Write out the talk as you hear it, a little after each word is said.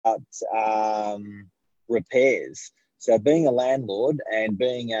repairs. So being a landlord and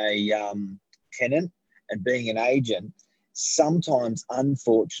being a tenant and being an agent, sometimes,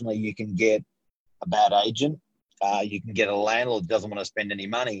 unfortunately, you can get a bad agent. You can get a landlord that doesn't want to spend any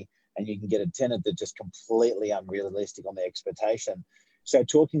money, and you can get a tenant that's just completely unrealistic on their expectation. So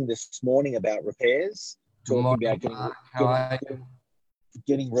talking this morning about repairs, talking about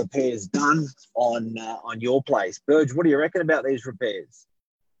getting repairs done on your place. Burge, what do you reckon about these repairs?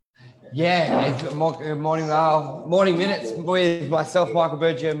 Yeah, it's morning minutes with myself, Michael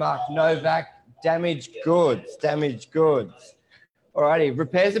Burge, and Mark Novak. Damaged goods. Alrighty,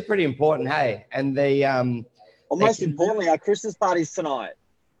 repairs are pretty important, hey? And most importantly, our Christmas party's tonight.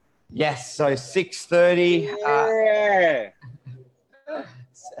 Yes, so 6:30. Yeah.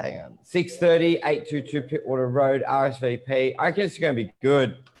 Hang on. 6:30, 822 Pittwater Road, RSVP. I reckon it's going to be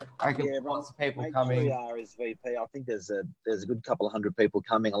good. I reckon lots of people coming. Sure RSVP. I think there's a good couple of hundred people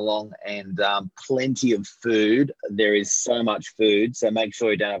coming along, and plenty of food. There is so much food, so make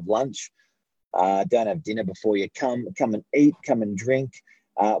sure you don't have lunch, don't have dinner before you come. Come and eat, come and drink.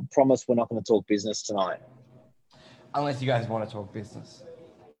 Promise we're not going to talk business tonight. Unless you guys want to talk business.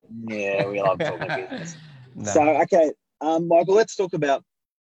 Yeah, we love talking business. No. So, okay, Michael, let's talk about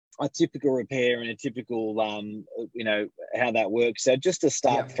a typical repair and a typical, how that works. So just to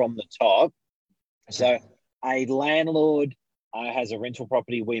start from the top, so a landlord has a rental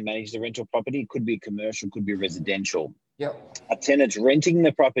property. We manage the rental property. It could be commercial, could be residential. Yep. A tenant's renting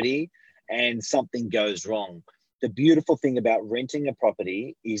the property and something goes wrong. The beautiful thing about renting a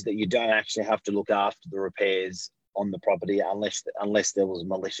property is that you don't actually have to look after the repairs on the property unless there was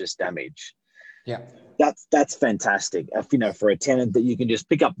malicious damage. Yeah, that's fantastic. For a tenant that you can just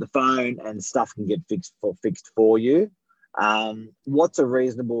pick up the phone and stuff can get fixed for you. What's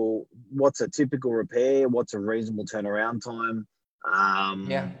a typical repair? What's a reasonable turnaround time?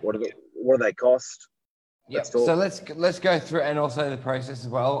 What do they cost? Yeah. So let's go through, and also the process as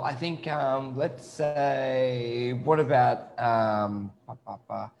well. I think let's say, what about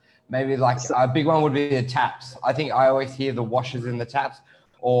maybe like a big one would be the taps. I think I always hear the washers in the taps,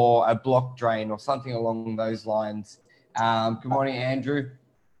 or a block drain or something along those lines. Good morning, Andrew.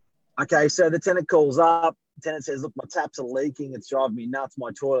 Okay, so the tenant calls up. The tenant says, look, my taps are leaking. It's driving me nuts.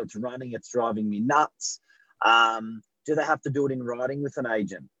 My toilet's running. It's driving me nuts. Do they have to do it in writing with an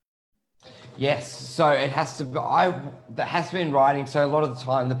agent? Yes, so it has to be. That has to be in writing. So a lot of the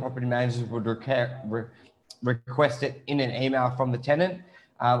time, the property managers would request it in an email from the tenant.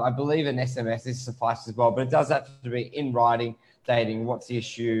 I believe an SMS is suffice as well, but it does have to be in writing, stating what's the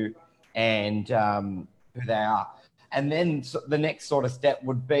issue and who they are. And then the next sort of step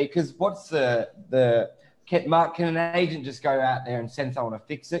would be, because what's can an agent just go out there and send someone to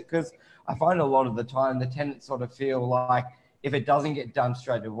fix it? Because I find a lot of the time the tenants sort of feel like if it doesn't get done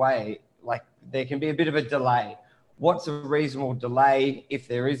straight away, like there can be a bit of a delay. What's a reasonable delay? If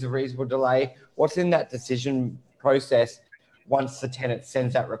there is a reasonable delay, what's in that decision process once the tenant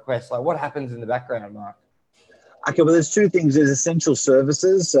sends that request? Like what happens in the background, Mark? Okay, well, there's two things. There's essential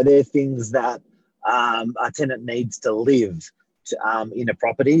services. So they're things that a tenant needs to live in a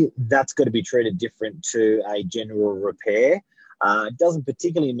property. That's got to be treated different to a general repair. It doesn't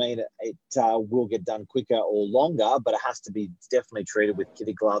particularly mean it will get done quicker or longer, but it has to be definitely treated with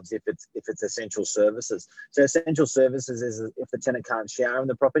kitty gloves if it's essential services. So essential services is if the tenant can't shower in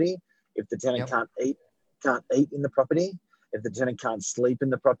the property, if the tenant can't eat in the property, if the tenant can't sleep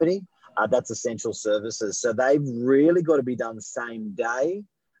in the property. That's essential services. So they've really got to be done same day.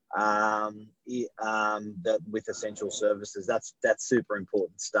 That with essential services, that's super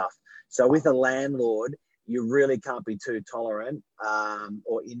important stuff. So with a landlord, you really can't be too tolerant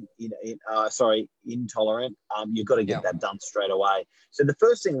or intolerant. You've got to get that done straight away. So the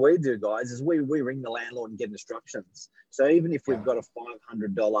first thing we do, guys, is we ring the landlord and get instructions. So even if we've got a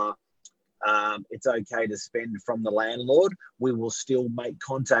 $500 it's okay to spend from the landlord, we will still make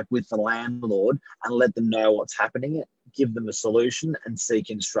contact with the landlord and let them know what's happening, give them a solution and seek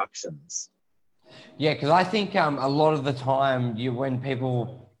instructions. Yeah, because I think a lot of the time when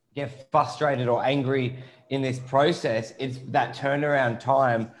people get frustrated or angry in this process, it's that turnaround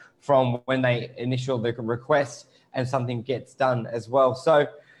time from when they initial the request and something gets done as well. So,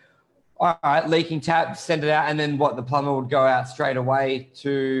 all right, leaking tap, send it out, and then the plumber would go out straight away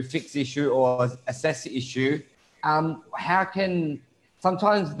to fix the issue or assess the issue.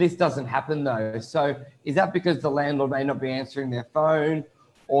 Sometimes this doesn't happen though. So is that because the landlord may not be answering their phone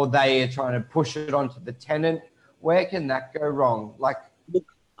or they are trying to push it onto the tenant? Where can that go wrong? Look,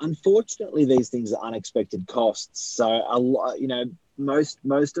 unfortunately, these things are unexpected costs. So most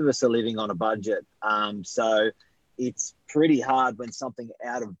of us are living on a budget. So it's pretty hard when something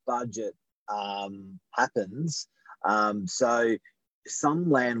out of budget happens. So some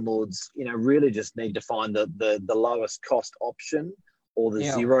landlords, really just need to find the lowest cost option or the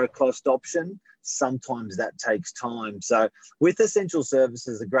zero cost option. Sometimes that takes time. So with essential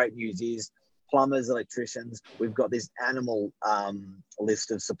services, the great news is plumbers, electricians, we've got this animal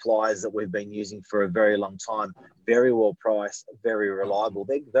list of suppliers that we've been using for a very long time. Very well priced, very reliable.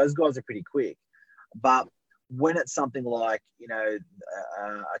 Those guys are pretty quick. But when it's something like, a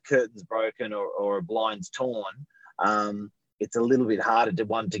curtain's broken or a blind's torn, it's a little bit harder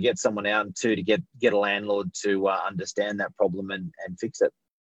to get someone out, and two, to get a landlord to understand that problem and fix it.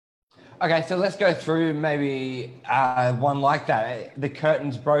 Okay, so let's go through maybe one like that. The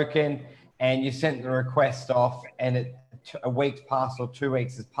curtain's broken and you sent the request off and a week's passed or 2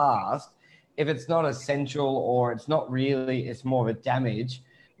 weeks has passed. If it's not essential or it's not really, it's more of a damage,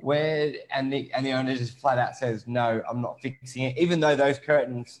 and the owner just flat out says, no, I'm not fixing it, even though those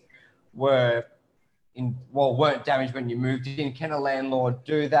curtains weren't damaged when you moved in. Can a landlord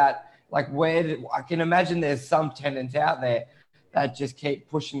do that? Like, I can imagine there's some tenants out there that just keep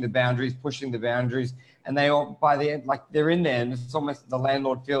pushing the boundaries, and they all, by the end, like, they're in there, and it's almost the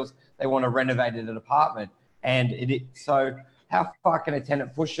landlord feels they want to renovate an apartment. And so how far can a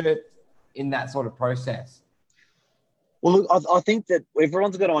tenant push it in that sort of process? Well, look, I think that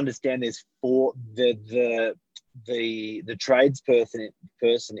everyone's got to understand this. For the tradesperson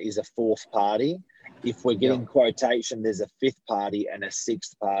is a fourth party. If we're getting quotation, there's a fifth party and a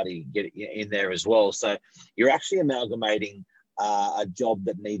sixth party in there as well. So you're actually amalgamating a job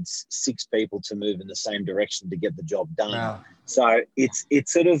that needs 6 people to move in the same direction to get the job done. Wow. So it's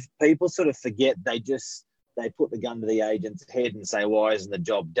sort of, people sort of forget, they put the gun to the agent's head and say, why isn't the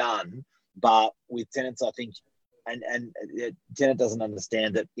job done? But with tenants, I think, and the tenant doesn't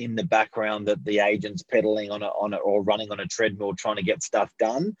understand that in the background that the agent's pedaling on a or running on a treadmill trying to get stuff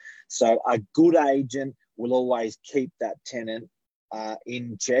done. So a good agent will always keep that tenant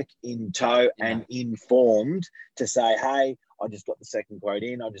in check, in tow, and informed to say, hey, I just got the second quote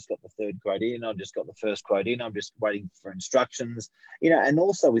in, I just got the third quote in, I just got the first quote in, I'm just waiting for instructions. And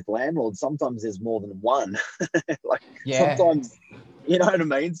also with landlords, sometimes there's more than one. Sometimes, you know what I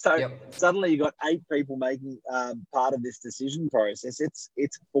mean? So suddenly you got 8 people making part of this decision process. It's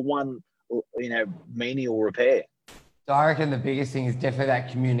for one, menial repair. So I reckon the biggest thing is definitely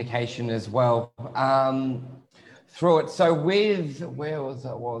that communication as well. Through it. So what was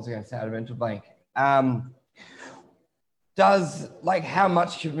I going to say? I had a mental blank. How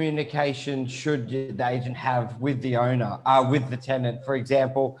much communication should the agent have with the owner, with the tenant? For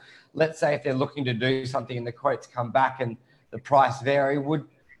example, let's say if they're looking to do something and the quotes come back and the price vary,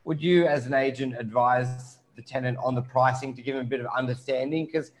 would you as an agent advise the tenant on the pricing to give them a bit of understanding?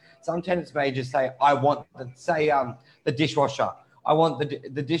 Because some tenants may just say, I want the dishwasher. I want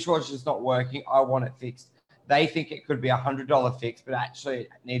the dishwasher's not working. I want it fixed. They think it could be $100 fix, but actually it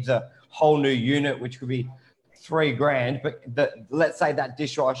needs a whole new unit, which could be $3,000. But let's say that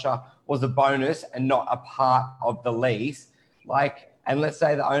dishwasher was a bonus and not a part of the lease. And let's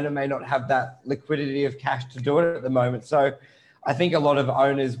say the owner may not have that liquidity of cash to do it at the moment. So I think a lot of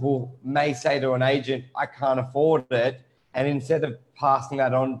owners may say to an agent, I can't afford it. And instead of passing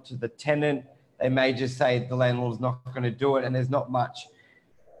that on to the tenant, they may just say the landlord's not going to do it. And there's not much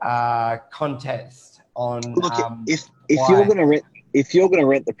contest on. Look, if you're going to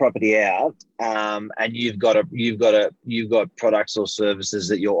rent the property out, and you've got products or services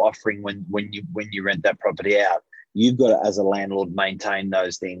that you're offering when you rent that property out, you've got to, as a landlord, maintain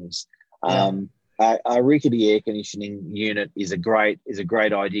those things. A rickety air conditioning unit is a great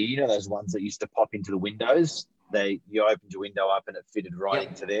idea. You know those ones that used to pop into the windows? You opened your window up and it fitted right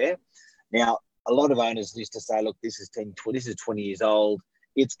into there. Now, a lot of owners used to say, look, this is 20 years old.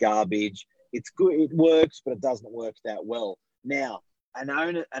 It's garbage. It's good. It works, but it doesn't work that well. Now, an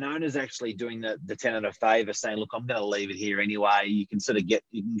owner's actually doing the tenant a favour, saying, look, I'm going to leave it here anyway. You can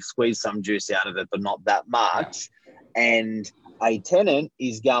you can squeeze some juice out of it, but not that much. And a tenant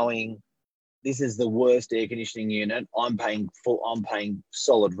is going, this is the worst air conditioning unit. I'm paying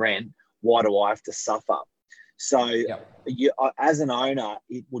solid rent. Why do I have to suffer? So as an owner,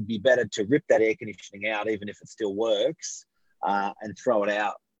 it would be better to rip that air conditioning out, even if it still works, and throw it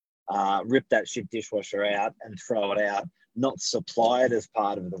out. Rip that shit dishwasher out and throw it out, not supply it as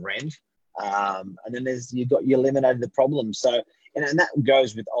part of the rent. And then you eliminated the problem. So, and that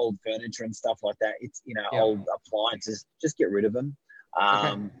goes with old furniture and stuff like that. It's, old appliances, just get rid of them.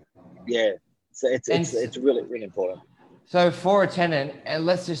 So it's really, really important. So for a tenant, and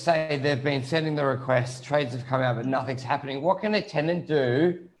let's just say they've been sending the requests, trades have come out, but nothing's happening. What can a tenant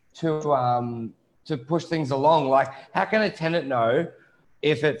do to to push things along. Like, how can a tenant know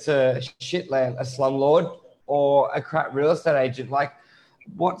if it's a slumlord or a crap real estate agent? Like,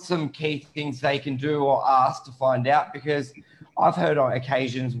 what's some key things they can do or ask to find out? Because I've heard on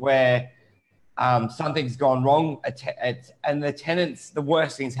occasions where something's gone wrong, and the tenants, the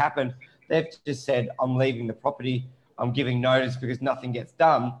worst things happen. They've just said, I'm leaving the property, I'm giving notice because nothing gets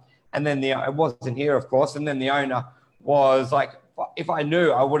done. And then it wasn't here, of course. And then the owner was like, if I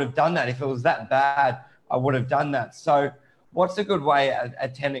knew, I would have done that. If it was that bad, I would have done that. So what's a good way a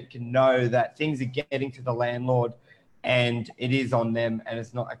tenant can know that things are getting to the landlord and it is on them and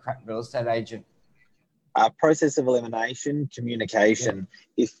it's not a crap real estate agent? Process of elimination, communication.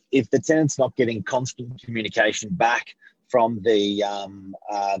 Yeah. If the tenant's not getting constant communication back from the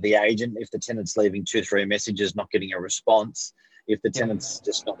agent, if the tenant's leaving 2-3 messages, not getting a response, if the tenant's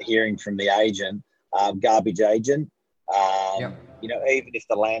just not hearing from the agent, garbage agent, you know, even if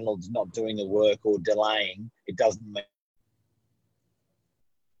the landlord's not doing the work or delaying, it doesn't mean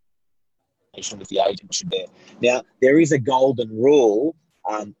with the agent should be. Now, there is a golden rule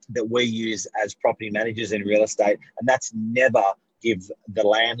that we use as property managers in real estate, and that's never give the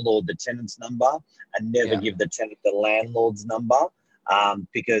landlord the tenant's number and never give the tenant the landlord's number,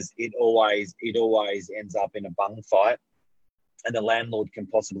 because it always ends up in a bung fight, and the landlord can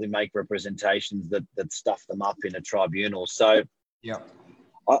possibly make representations that stuff them up in a tribunal. So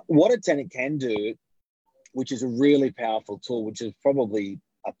what a tenant can do, which is a really powerful tool, which is probably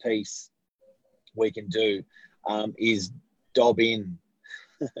a piece we can do, is dob in.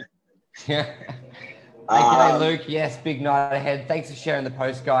 Okay, Luke. Yes, big night ahead. Thanks for sharing the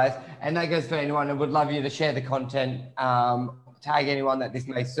post, guys. And that goes for anyone who would love you to share the content. Tag anyone that this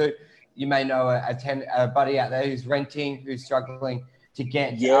may suit. You may know a buddy out there who's renting, who's struggling to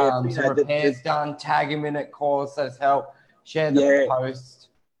get some repairs done. Tag him in it, call us, let us help. Share the post.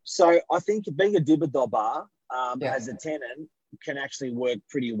 So I think being a dibber dobber as a tenant can actually work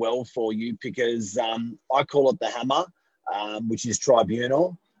pretty well for you, because I call it the hammer, which is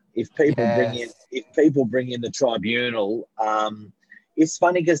tribunal. If people bring in the tribunal, it's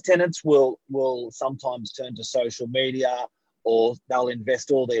funny because tenants will sometimes turn to social media, or they'll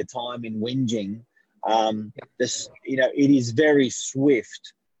invest all their time in whinging. It is very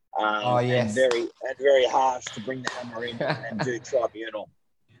swift and very harsh to bring the hammer in and do tribunal.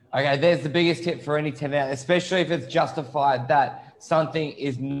 Okay, there's the biggest tip for any tenant, especially if it's justified that something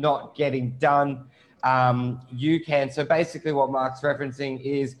is not getting done. You can, so basically what Mark's referencing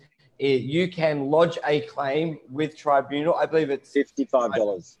is you can lodge a claim with tribunal. I believe it's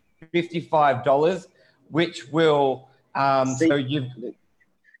 $55. $55, which will,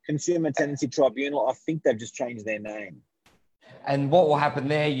 Consumer Tenancy Tribunal, I think they've just changed their name. And what will happen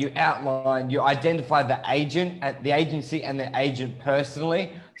there, you identify the agent at the agency and the agent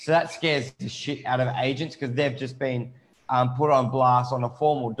personally. So that scares the shit out of agents, because they've just been put on blast on a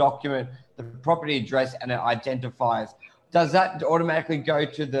formal document, the property address, and it identifies. Does that automatically go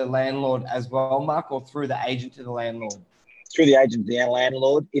to the landlord as well, Mark, or through the agent to the landlord? Through the agent to the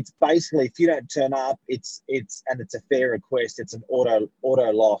landlord. It's basically, if you don't turn up, it's a fair request. It's an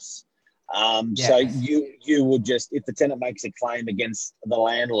auto loss. So you would just, if the tenant makes a claim against the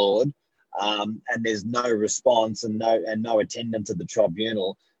landlord, and there's no response and no attendance at the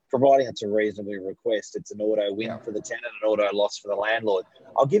tribunal, providing it's a reasonable request, it's an auto win for the tenant, an auto loss for the landlord.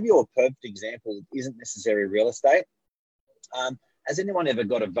 I'll give you a perfect example. It isn't necessarily real estate. Has anyone ever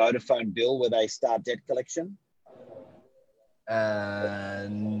got a Vodafone bill where they start debt collection? Let's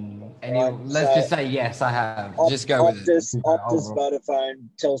just say yes, I have. Just go with it. Optus, Vodafone,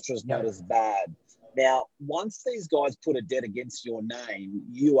 Telstra's not as bad. Now, once these guys put a debt against your name,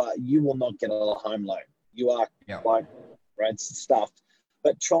 you will not get a home loan. You are stuffed.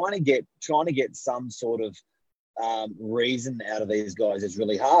 But trying to get some sort of reason out of these guys is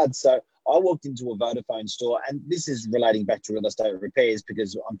really hard. So I walked into a Vodafone store, and this is relating back to real estate repairs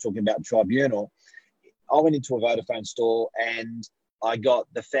because I'm talking about tribunal. I went into a Vodafone store and I got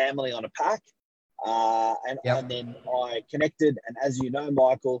the family on a pack, and then I connected. And as you know,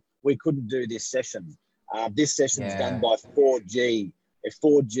 Michael, we couldn't do this session. This session is done by 4G, a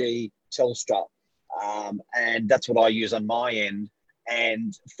 4G Telstra, and that's what I use on my end.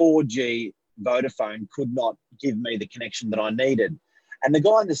 And 4G Vodafone could not give me the connection that I needed. And the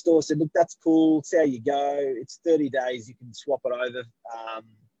guy in the store said, "Look, that's cool. See how you go. It's 30 days. You can swap it over.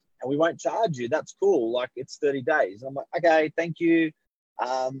 And we won't charge you. That's cool. Like, it's 30 days. And I'm like, okay, thank you.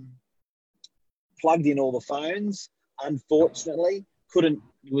 Plugged in all the phones. Unfortunately,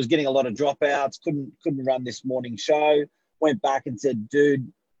 was getting a lot of dropouts. Couldn't run this morning show. Went back and said,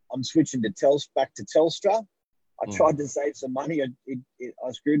 dude, I'm switching back to Telstra. I tried to save some money.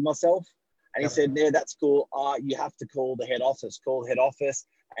 I screwed myself. And he said, yeah, that's cool. You have to call the head office. Call the head office,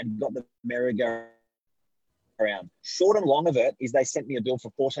 and got the merry-go around. Short and long of it is they sent me a bill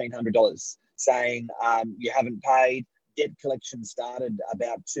for $1,400 saying you haven't paid. Debt collection started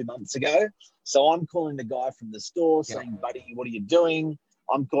about 2 months ago. So I'm calling the guy from the store saying, buddy, what are you doing?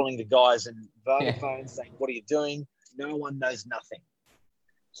 I'm calling the guys in Vodafone saying, what are you doing? No one knows nothing.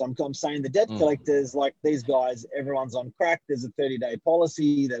 So I'm saying the debt collectors, like these guys, everyone's on crack. There's a 30-day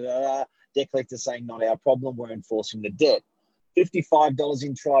policy. Debt collectors saying, not our problem. We're enforcing the debt. $55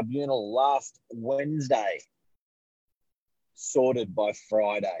 in tribunal last Wednesday. Sorted by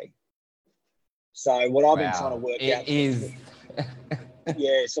Friday. So what I've been trying to work out is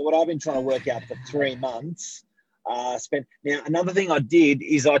so what I've been trying to work out for 3 months. Now another thing I did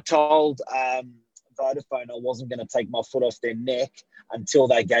is I told Vodafone I wasn't going to take my foot off their neck until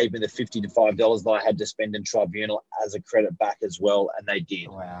they gave me the $55 that I had to spend in tribunal as a credit back as well, and they did.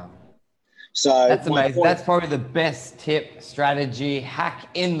 Wow. So that's amazing. That's probably the best tip, strategy, hack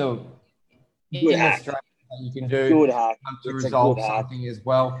in the strategy that you can do to resolve something as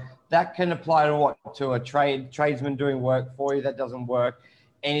well. That can apply to what? To a tradesman doing work for you that doesn't work.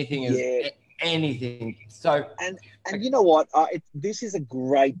 Anything is anything. So and you know what? This is a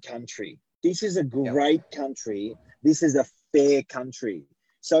great country. This is a great country. This is a fair country.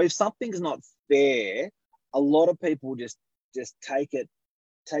 So if something's not fair, a lot of people just take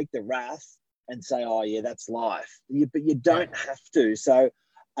the wrath and say, oh yeah, that's life. But you don't have to. So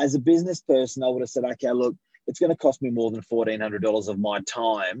as a business person, I would have said, okay, look, it's going to cost me more than $1,400 of my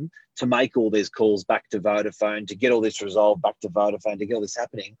time to make all these calls back to Vodafone, to get all this resolved back to Vodafone, to get all this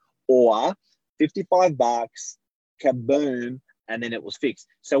happening, or $55, kaboom, and then it was fixed.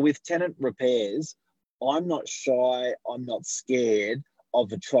 So with tenant repairs, I'm not shy, I'm not scared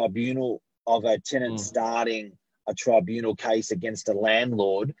of a tenant starting a tribunal case against a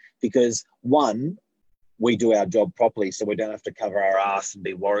landlord, because one, we do our job properly, so we don't have to cover our ass and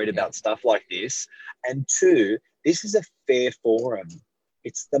be worried about stuff like this. And two, this is a fair forum.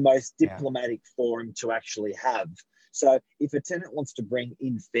 It's the most diplomatic forum to actually have. So if a tenant wants to bring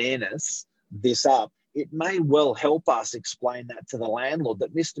in fairness this up, it may well help us explain that to the landlord,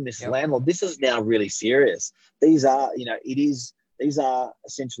 that Mr. and Mrs. Landlord, this is now really serious. These are, these are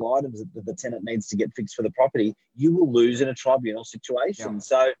essential items that the tenant needs to get fixed for the property. You will lose in a tribunal situation.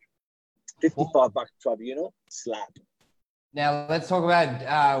 So $55 tribunal, slap. Now let's talk about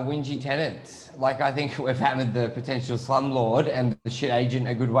whingy tenants. Like, I think we've hammered the potential slumlord and the shit agent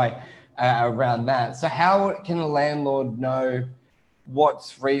a good way around that. So how can a landlord know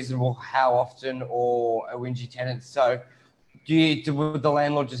what's reasonable, how often, or a whingy tenant? So would the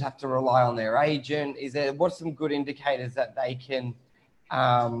landlord just have to rely on their agent? What's some good indicators that they can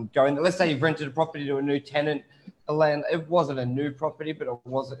go in? Let's say you've rented a property to a new tenant. It wasn't a new property, but it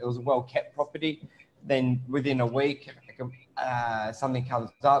was a well-kept property. Then within a week, something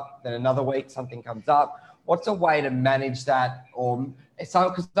comes up. Then another week, something comes up. What's a way to manage that?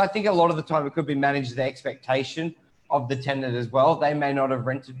 Because I think a lot of the time it could be managed the expectation of the tenant as well. They may not have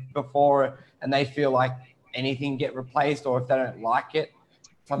rented before and they feel like anything get replaced, or if they don't like it,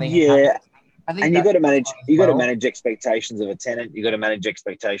 something happens. And you've got to manage expectations of a tenant. You've got to manage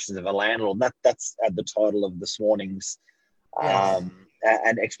expectations of a landlord. That's at the title of this morning's,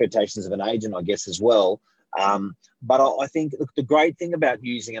 and expectations of an agent, I guess, as well. But I think, look, the great thing about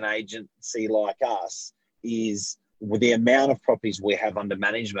using an agency like us is with the amount of properties we have under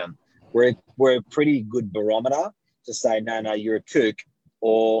management, we're a pretty good barometer to say, no, you're a kook,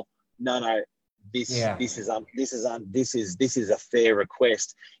 or no, this is a fair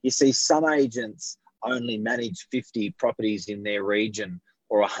request. You see, some agents only manage 50 properties in their region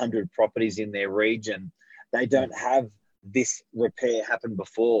or 100 properties in their region. They don't have this repair happen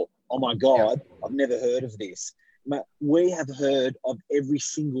before. Oh my God, I've never heard of this. We have heard of every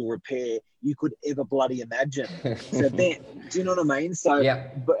single repair you could ever bloody imagine. So then, do you know what I mean? So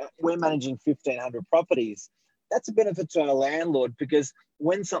but we're managing 1,500 properties. That's a benefit to our landlord, because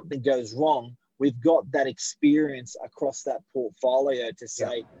when something goes wrong, we've got that experience across that portfolio to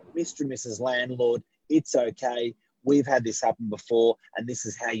say, Mr. and Mrs. Landlord, it's okay. We've had this happen before, and this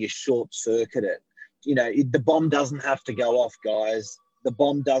is how you short circuit it. The bomb doesn't have to go off, guys. The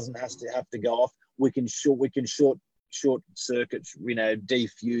bomb doesn't have to go off. We can short circuit,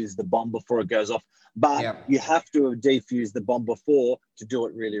 defuse the bomb before it goes off. But you have to defuse the bomb before to do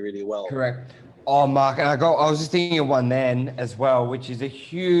it really, really well. Correct. Oh, Mark, and I was just thinking of one then as well, which is a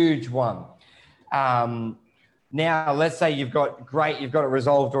huge one. Now, let's say you've got it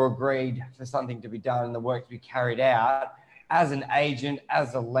resolved or agreed for something to be done and the work to be carried out. As an agent,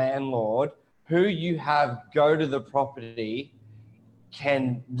 as a landlord, who you have go to the property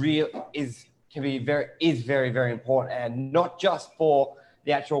can be very, very important, and not just for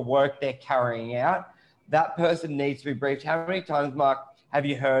the actual work they're carrying out. That person needs to be briefed. How many times, Mark, have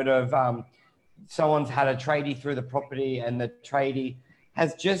you heard of someone's had a tradie through the property and the tradie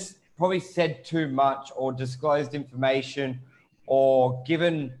has just probably said too much or disclosed information or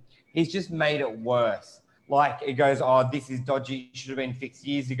he's just made it worse. Like it goes, oh, this is dodgy, it should have been fixed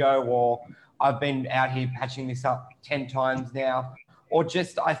years ago, or I've been out here patching this up 10 times now. Or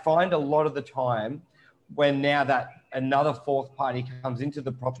just, I find a lot of the time when now that another fourth party comes into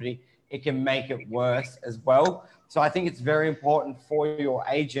the property, it can make it worse as well. So I think it's very important for your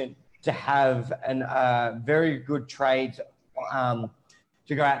agent to have very good trades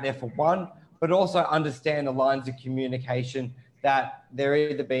to go out there for one, but also understand the lines of communication that they're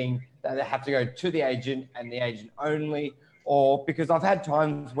either that they have to go to the agent and the agent only, or because I've had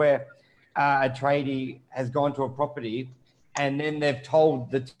times where a tradie has gone to a property and then they've told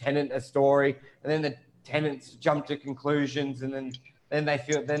the tenant a story, and then the tenants jump to conclusions, and then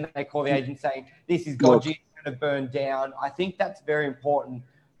they call the agent saying, this is dodgy, it's going to burn down. I think that's very important.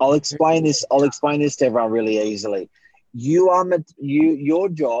 I'll explain this to everyone really easily. Your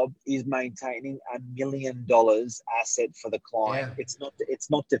job is maintaining $1 million asset for the client. Yeah. It's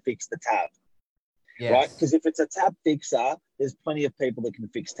not to fix the tap. Yes. Right? Because if it's a tap fixer, there's plenty of people that can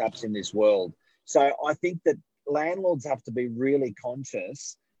fix taps in this world. So I think that landlords have to be really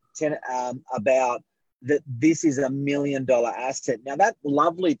conscious about that this is $1 million asset. Now, that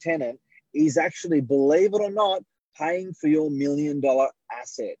lovely tenant is actually, believe it or not, paying for your $1 million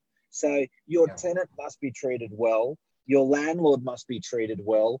asset. So your tenant must be treated well. Your landlord must be treated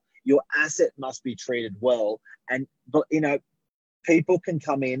well. Your asset must be treated well. But people can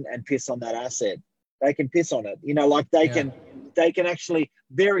come in and piss on that asset. They can piss on it. They can actually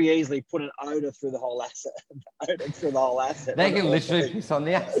very easily put an odor through the whole asset. They can literally piss on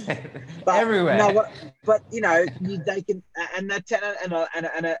the asset everywhere. No, but they can, and that tenant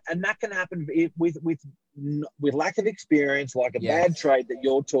and that can happen with lack of experience, like a bad trade that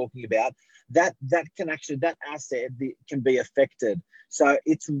you're talking about. That asset can be affected. So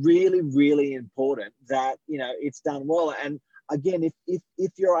it's really, really important that it's done well. And again,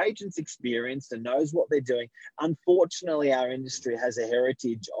 if your agent's experienced and knows what they're doing, unfortunately, our industry has a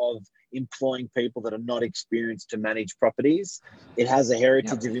heritage of employing people that are not experienced to manage properties. It has a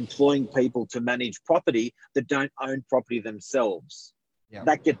heritage of employing people to manage property that don't own property themselves. Yep.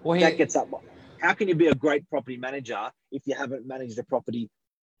 That gets up. How can you be a great property manager if you haven't managed a property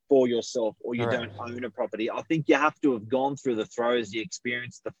for yourself, or you don't own a property? I think you have to have gone through the throes, the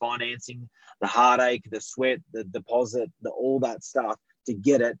experience, the financing, the heartache, the sweat, the deposit, all that stuff to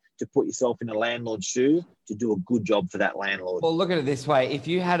get it, to put yourself in a landlord's shoe, to do a good job for that landlord. Well, look at it this way. If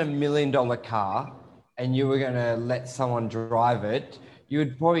you had $1 million car and you were going to let someone drive it, you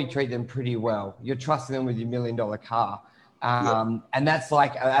would probably treat them pretty well. You're trusting them with your $1 million car. And that's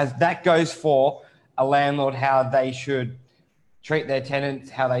like, as that goes for a landlord, how they should treat their tenants,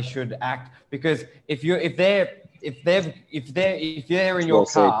 how they should act. Because if they're in your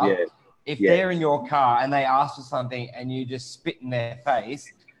car, they're in your car and they ask for something and you just spit in their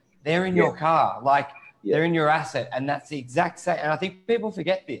face, they're in your car, they're in your asset, and that's the exact same. And I think people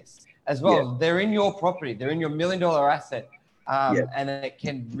forget this as well. They're in your property, they're in your $1 million asset, and it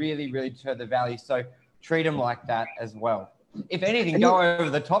can really, really deter the value. So treat them like that as well. If anything, go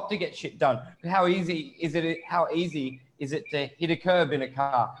over the top to get shit done. How easy is it to hit a curb in a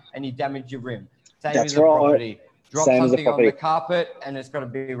car and you damage your rim? Same as a property. Drop something on the carpet and it's got to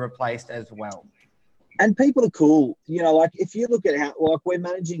be replaced as well. And people are cool. If you look at how, we're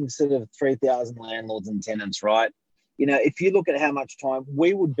managing sort of 3,000 landlords and tenants, right? If you look at how much time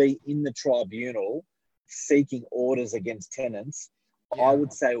we would be in the tribunal seeking orders against tenants, I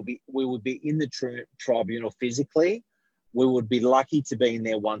would say we would be in the tribunal physically. We would be lucky to be in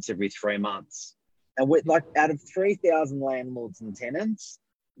there once every 3 months. And we're out of 3,000 landlords and tenants,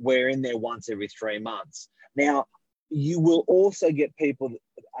 we're in there once every 3 months. Now, you will also get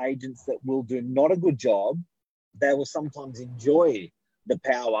agents that will do not a good job. They will sometimes enjoy the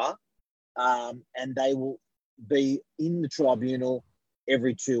power, and they will be in the tribunal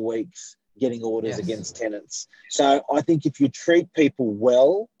every 2 weeks getting orders against tenants. So I think if you treat people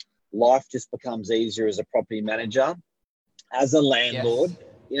well, life just becomes easier as a property manager. As a landlord,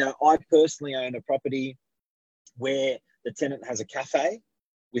 I personally own a property where the tenant has a cafe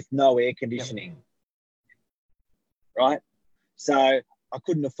with no air conditioning, right? So I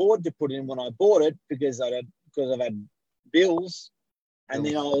couldn't afford to put in when I bought it because I've had bills. And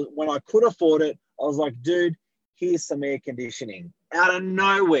then when I could afford it, I was like, dude, here's some air conditioning out of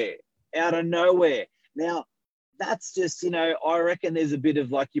nowhere. Now, that's just, I reckon there's a bit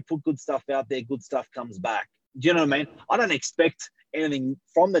of like, you put good stuff out there, good stuff comes back. Do you know what I mean? I don't expect anything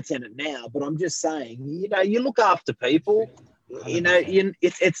from the tenant now, but I'm just saying, you look after people, 100%.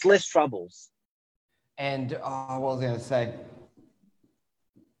 It's less troubles. And what was I going to say?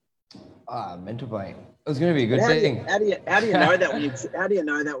 Mental blank. It was going to be a good thing. How do you know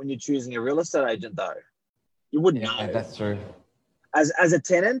that when you're choosing a real estate agent though? You wouldn't know. That's true. As a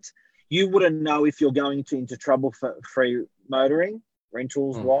tenant, you wouldn't know if you're going into trouble for free motoring,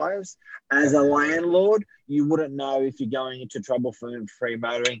 rentals wise. As a landlord, you wouldn't know if you're going into trouble for free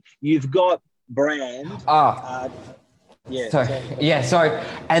motoring. You've got brand. And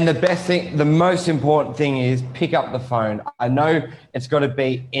the best thing, the most important thing is pick up the phone. I know it's got to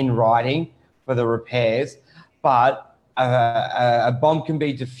be in writing for the repairs, but a bomb can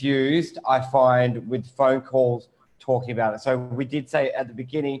be diffused, I find, with phone calls talking about it. So we did say at the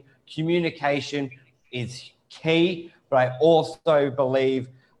beginning, communication is key, but I also believe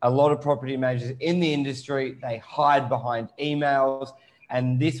a lot of property managers in the industry, they hide behind emails,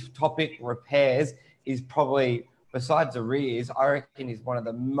 and this topic, repairs, is probably, besides arrears, I reckon is one of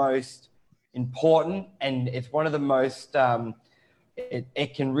the most important, and it's one of the most,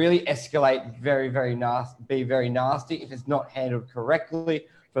 it can really escalate very, very nasty, be very nasty if it's not handled correctly,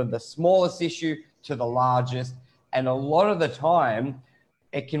 from the smallest issue to the largest. And a lot of the time,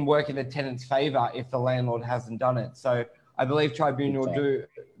 it can work in the tenant's favor if the landlord hasn't done it. So I believe Tribunal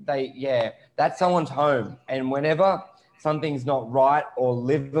that's someone's home. And whenever something's not right or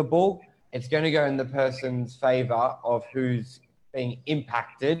livable, it's going to go in the person's favor of who's being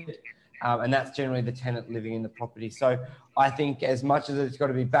impacted. And that's generally the tenant living in the property. So I think as much as it's got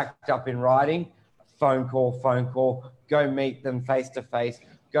to be backed up in writing, phone call, go meet them face to face,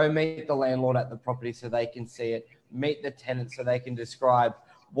 go meet the landlord at the property so they can see it, meet the tenant so they can describe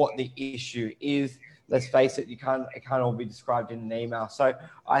what the issue is. Let's face it, it can't all be described in an email. So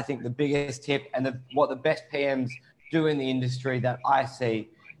I think the biggest tip and what the best PMs do in the industry that I see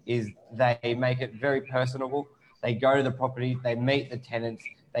is they make it very personable. They go to the property, they meet the tenants,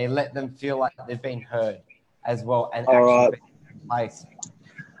 they let them feel like they've been heard as well, and actually been in place.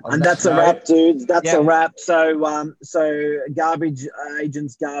 And that's a wrap, dudes. That's a wrap. So, garbage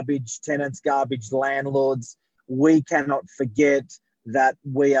agents, garbage tenants, garbage landlords. We cannot forget that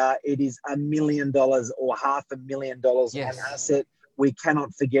it is $1 million or $500,000 an asset. We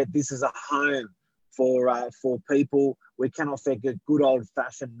cannot forget this is a home for people. We cannot forget good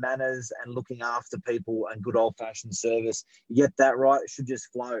old-fashioned manners and looking after people and good old-fashioned service. You get that right, it should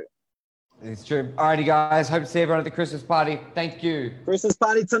just flow. It's true. Alrighty, guys. Hope to see everyone at the Christmas party. Thank you. Christmas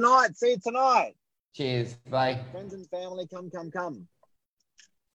party tonight. See you tonight. Cheers. Bye. Friends and family, come.